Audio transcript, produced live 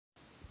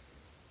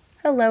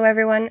Hello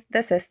everyone,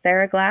 this is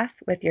Sarah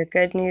Glass with your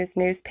Good News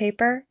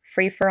newspaper,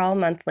 Free for All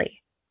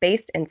Monthly,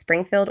 based in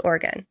Springfield,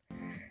 Oregon.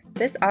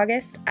 This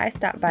August, I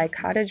stopped by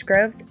Cottage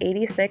Grove's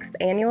 86th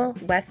annual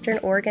Western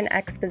Oregon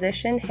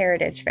Exposition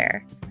Heritage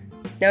Fair.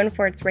 Known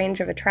for its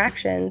range of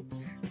attractions,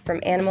 from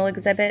animal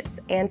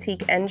exhibits,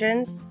 antique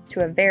engines,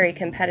 to a very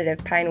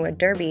competitive Pinewood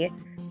Derby,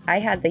 I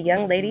had the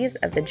young ladies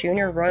of the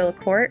Junior Royal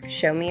Court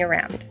show me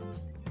around.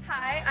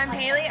 Hi, I'm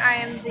Haley. I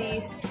am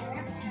the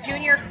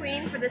junior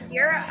queen for this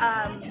year.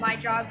 My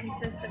job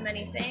consists of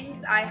many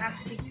things. I have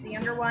to teach the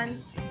younger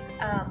ones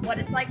what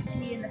it's like to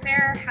be in the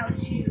fair, how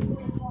to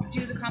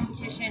do the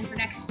competition for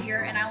next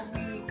year, and I'll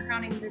be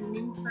crowning the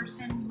new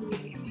person who will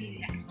be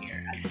queen next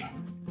year as well.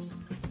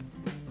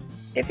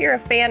 If you're a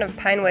fan of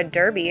Pinewood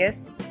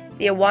Derbies,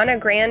 the Awana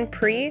Grand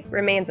Prix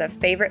remains a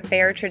favorite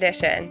fair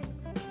tradition.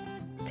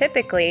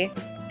 Typically,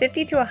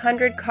 50 to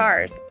 100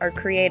 cars are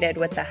created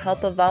with the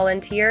help of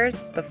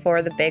volunteers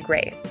before the big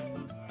race.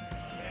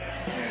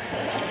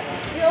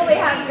 You only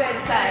have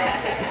good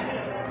side.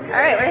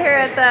 Alright, we're here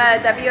at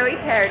the W.O.E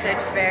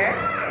Heritage Fair,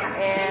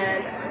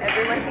 and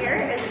everyone here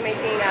is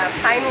making a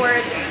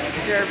Pinewood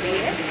Derby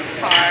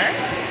car.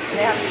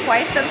 They have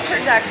quite the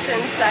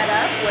production set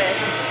up with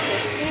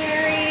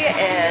machinery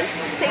and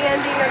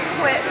sanding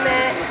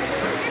equipment,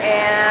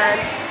 and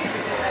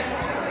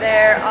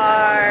there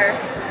are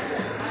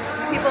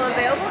people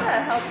available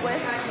to help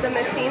with the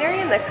machinery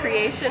and the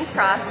creation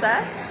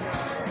process.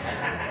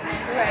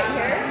 Right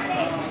here,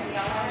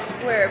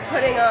 we're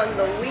putting on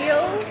the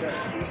wheels.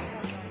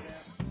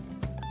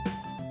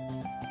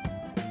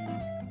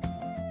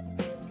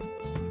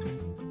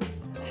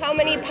 How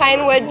many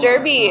Pinewood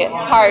Derby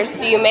cars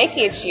do you make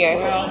each year?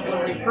 Well,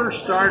 when we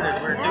first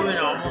started, we were doing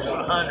almost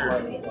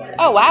 100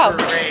 Oh wow!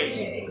 per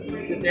race.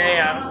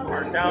 Today,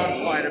 we're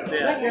down quite a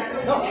bit.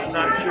 I'm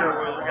not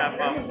sure whether we got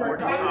about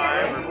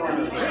 45 or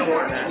 50,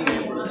 somewhere in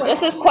that.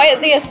 This is quite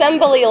the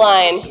assembly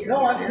line. It's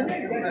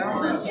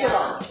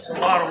a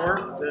lot of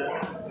work,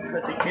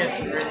 but the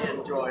kids really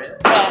enjoy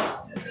it.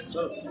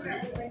 So,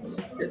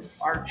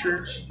 our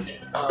church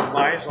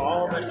buys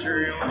all the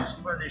materials,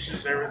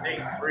 furnishes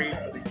everything free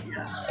for the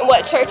kids.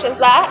 What church is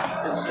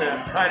that? It's the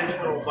Cottage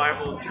Grove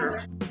Bible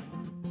Church.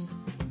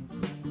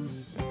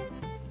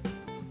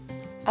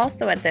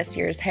 Also at this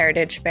year's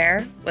Heritage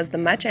Fair was the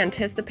much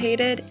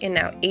anticipated and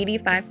now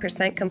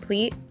 85%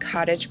 complete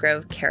Cottage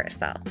Grove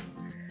Carousel.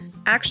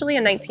 Actually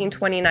a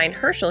 1929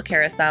 Herschel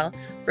carousel,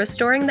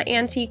 restoring the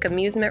antique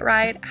amusement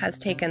ride has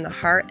taken the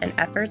heart and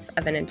efforts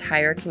of an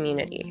entire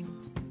community.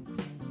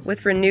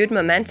 With renewed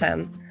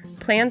momentum,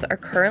 plans are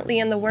currently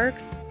in the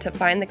works to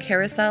find the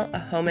carousel a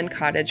home in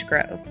Cottage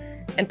Grove,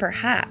 and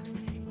perhaps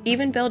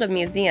even build a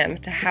museum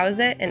to house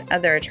it and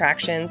other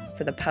attractions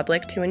for the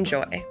public to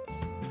enjoy.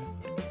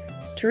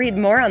 To read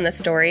more on the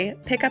story,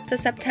 pick up the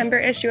September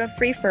issue of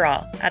Free for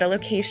All at a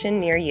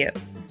location near you,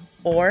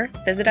 or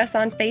visit us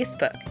on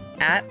Facebook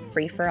at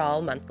Free for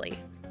All Monthly.